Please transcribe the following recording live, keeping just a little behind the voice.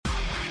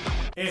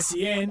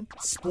SEN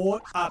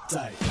Sport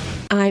Update.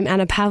 I'm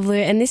Anna Pavlou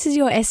and this is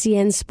your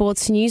SEN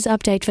Sports News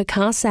Update for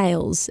car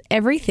sales.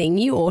 Everything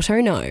you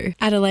auto know.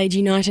 Adelaide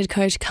United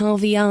coach Carl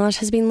Viart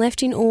has been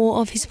left in awe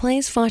of his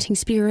players' fighting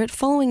spirit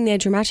following their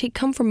dramatic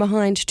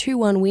come-from-behind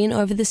 2-1 win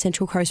over the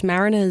Central Coast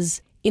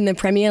Mariners. In the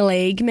Premier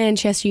League,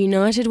 Manchester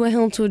United were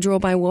held to a draw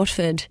by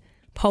Watford.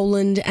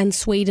 Poland and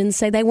Sweden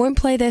say they won't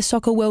play their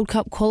Soccer World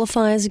Cup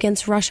qualifiers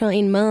against Russia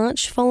in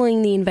March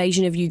following the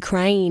invasion of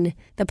Ukraine.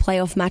 The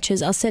playoff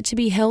matches are set to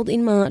be held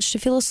in March to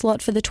fill a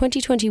slot for the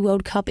 2020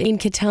 World Cup in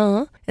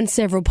Qatar, and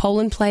several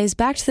Poland players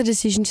backed the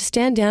decision to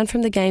stand down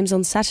from the games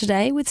on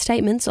Saturday with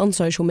statements on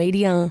social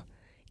media.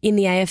 In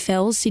the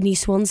AFL, Sydney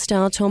Swans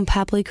star Tom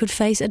Papley could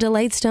face a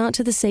delayed start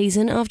to the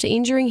season after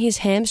injuring his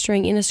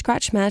hamstring in a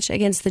scratch match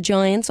against the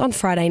Giants on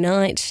Friday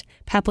night.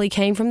 Papley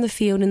came from the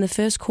field in the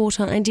first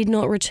quarter and did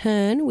not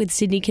return, with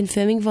Sydney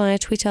confirming via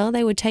Twitter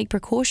they would take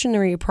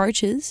precautionary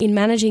approaches in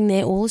managing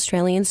their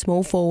All-Australian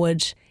small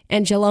forward.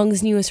 And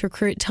Geelong's newest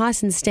recruit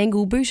Tyson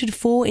Stengel booted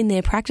 4 in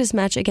their practice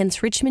match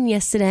against Richmond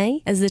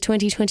yesterday as the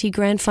 2020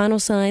 Grand Final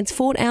sides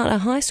fought out a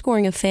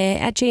high-scoring affair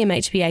at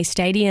GMHBA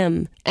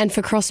Stadium. And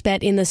for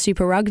CrossBet in the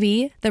Super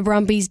Rugby, the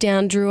Brumbies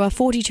downed Drua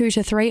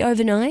 42-3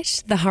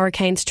 overnight, the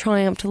Hurricanes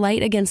triumphed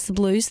late against the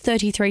Blues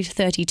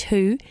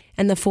 33-32,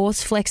 and the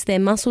Force flexed their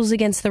muscles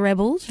against the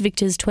Rebels,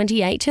 victors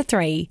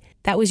 28-3.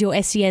 That was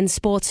your SEN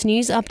Sports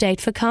News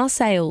Update for car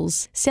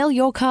sales. Sell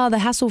your car the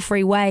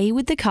hassle-free way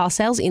with the Car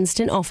Sales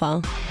Instant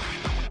Offer.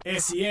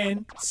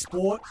 SEN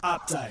Sport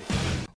Update.